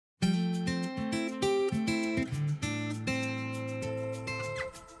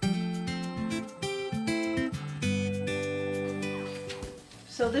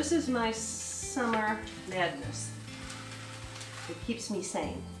So this is my summer madness. It keeps me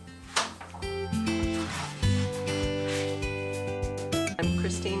sane. I'm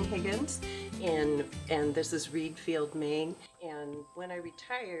Christine Higgins, and this is Readfield, Maine. And when I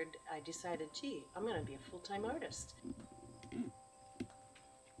retired, I decided, gee, I'm going to be a full-time artist.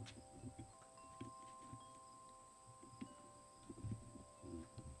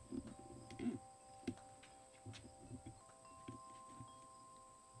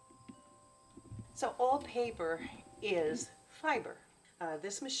 So all paper is fiber.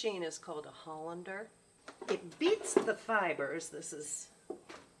 This machine is called a Hollander. It beats the fibers. This is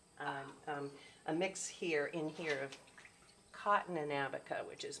a mix here of cotton and abaca,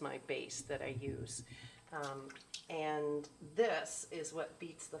 which is my base that I use. And this is what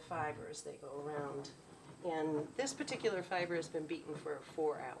beats the fibers. They go around. And this particular fiber has been beaten for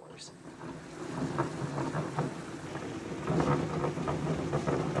 4 hours.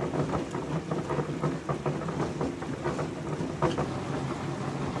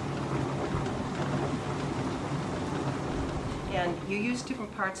 And you use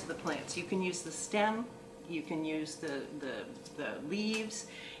different parts of the plants. You can use the stem, you can use the leaves,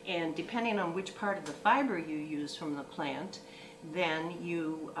 and depending on which part of the fiber you use from the plant, then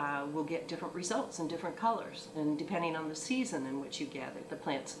you will get different results and different colors, and depending on the season in which you gathered the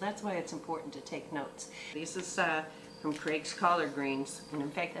plant. So that's why it's important to take notes. This is from Craig's collard greens, and in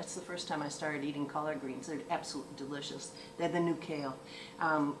fact that's the first time I started eating collard greens. They're absolutely delicious. They're the new kale.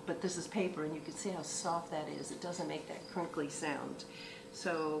 But this is paper, and you can see how soft that is. It doesn't make that crinkly sound.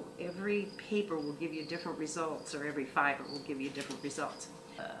 So every paper will give you different results, or every fiber will give you different results.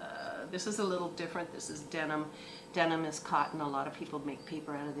 This is a little different. This is denim. Denim is cotton. A lot of people make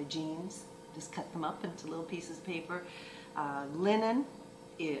paper out of their jeans. Just cut them up into little pieces of paper. Linen,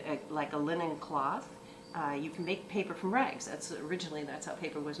 like a linen cloth. You can make paper from rags. Originally that's how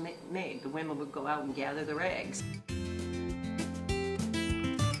paper was made. The women would go out and gather the rags.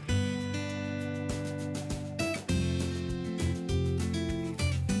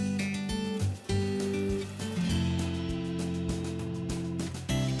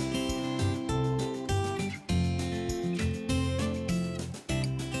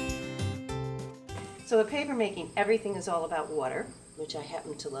 So the paper making, everything is all about water, which I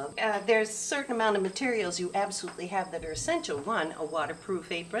happen to love. There's a certain amount of materials you absolutely have that are essential. 1, a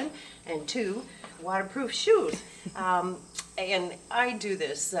waterproof apron, and 2, waterproof shoes. And I do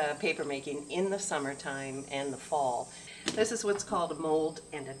this paper making in the summertime and the fall. This is what's called a mold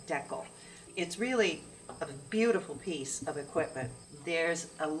and a decal. It's really a beautiful piece of equipment. There's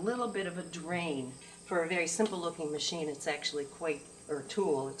a little bit of a drain. For a very simple looking machine, it's actually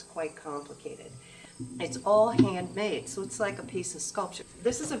tool, it's quite complicated. It's all handmade, so it's like a piece of sculpture.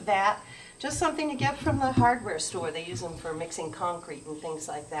 This is a vat, just something to get from the hardware store. They use them for mixing concrete and things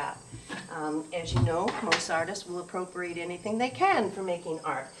like that. As you know, most artists will appropriate anything they can for making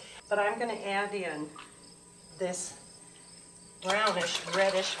art. But I'm going to add in this brownish,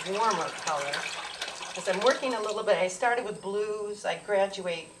 reddish, warmer color. As I'm working a little bit, I started with blues, I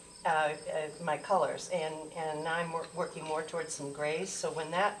graduate my colors, and now I'm working more towards some grays. So when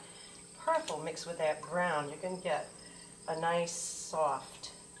that purple mixed with that brown, you're going to get a nice soft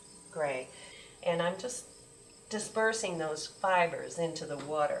gray. And I'm just dispersing those fibers into the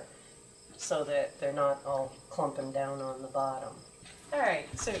water so that they're not all clumping down on the bottom. Alright,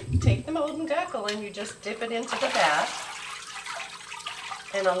 so take the mold and decal and you just dip it into the vat.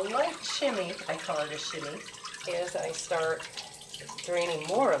 And a light shimmy, I call it a shimmy, as I start draining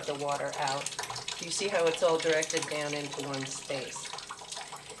more of the water out. You see how it's all directed down into one space.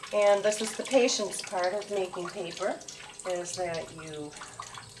 And this is the patience part of making paper, is that you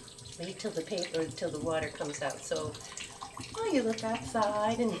wait till the water comes out. So, you look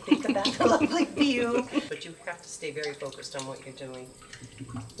outside and you think about the lovely view. But you have to stay very focused on what you're doing,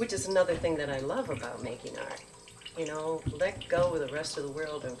 which is another thing that I love about making art. You know, let go of the rest of the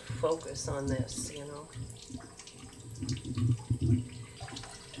world and focus on this, you know.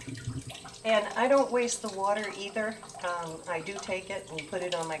 And I don't waste the water either. I do take it and put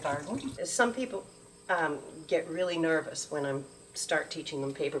it on my garden. Some people get really nervous when I start teaching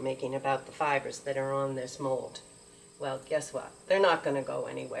them paper making about the fibers that are on this mold. Well, guess what? They're not going to go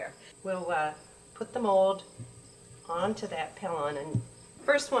anywhere. We'll put the mold onto that pellon, and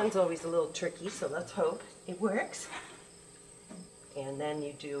first one's always a little tricky, so let's hope it works. And then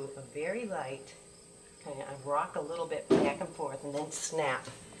you do a very light, kind of rock a little bit back and forth, and then snap.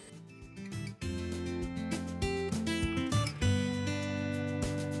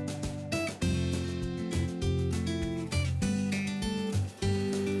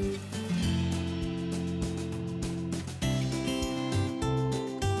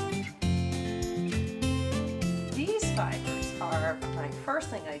 time. First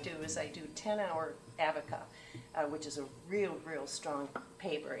thing I do is I do 10-hour Abaca, which is a real strong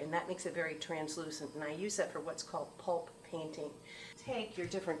paper, and that makes it very translucent, and I use that for what's called pulp painting. Take your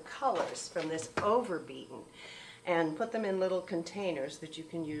different colors from this overbeaten and put them in little containers that you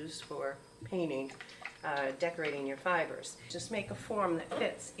can use for painting, decorating your fibers. Just make a form that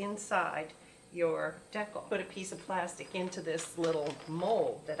fits inside your decal. Put a piece of plastic into this little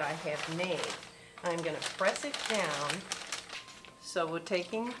mold that I have made. I'm going to press it down. So we're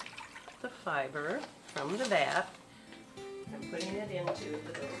taking the fiber from the vat and putting it into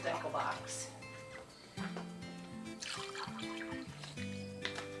the little decal box.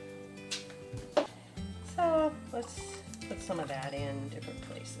 So let's put some of that in different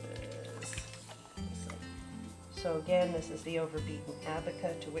places. So again, this is the overbeaten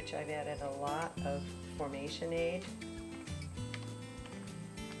Abaca, to which I've added a lot of formation aid.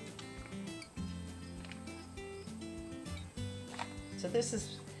 So this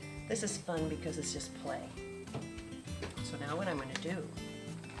is fun because it's just play. So now what I'm going to do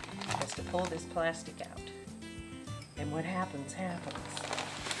is to pull this plastic out, and what happens.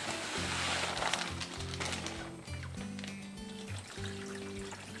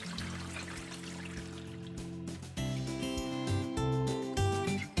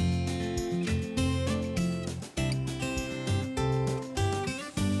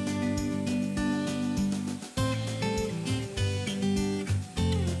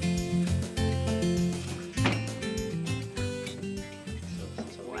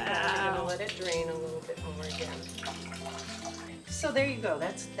 Drain a little bit more again. So there you go.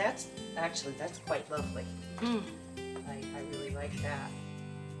 That's quite lovely. I really like that.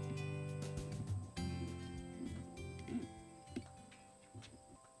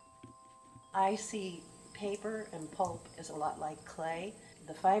 I see paper and pulp as a lot like clay.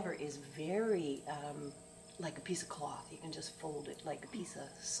 The fiber is very like a piece of cloth. You can just fold it like a piece of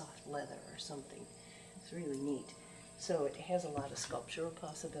soft leather or something. It's really neat. So it has a lot of sculptural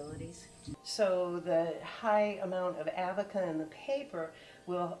possibilities. So the high amount of Abaca in the paper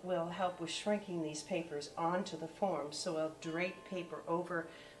will help with shrinking these papers onto the forms. So I'll drape paper over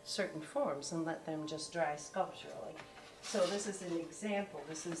certain forms and let them just dry sculpturally. So this is an example.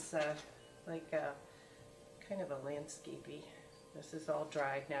 This is like a kind of a landscapey. This is all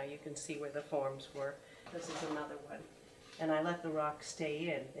dried now. You can see where the forms were. This is another one. And I let the rocks stay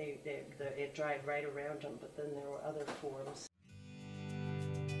in. It dried right around them, but then there were other forms.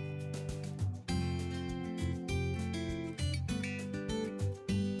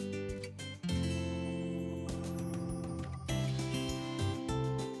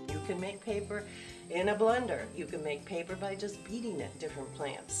 You can make paper in a blender. You can make paper by just beating at different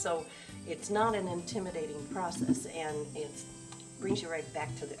plants. So it's not an intimidating process, and it brings you right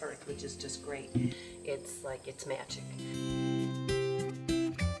back to the earth, which is just great. It's like it's magic.